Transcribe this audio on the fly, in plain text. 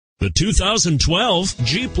The 2012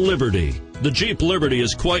 Jeep Liberty. The Jeep Liberty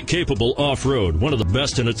is quite capable off-road, one of the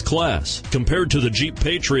best in its class. Compared to the Jeep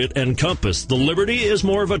Patriot and Compass, the Liberty is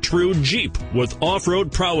more of a true Jeep with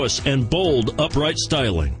off-road prowess and bold, upright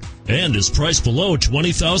styling, and is priced below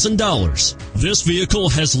 $20,000. This vehicle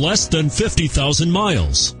has less than 50,000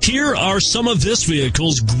 miles. Here are some of this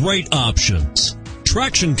vehicle's great options: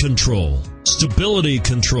 traction control, stability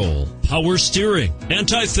control, power steering,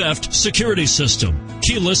 anti-theft security system,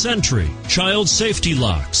 keyless entry, child safety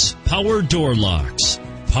locks, power door locks,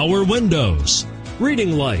 power windows,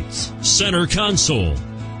 reading lights, center console.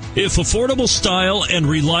 If affordable style and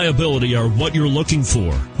reliability are what you're looking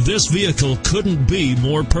for, this vehicle couldn't be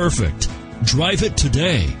more perfect. Drive it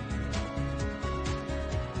today.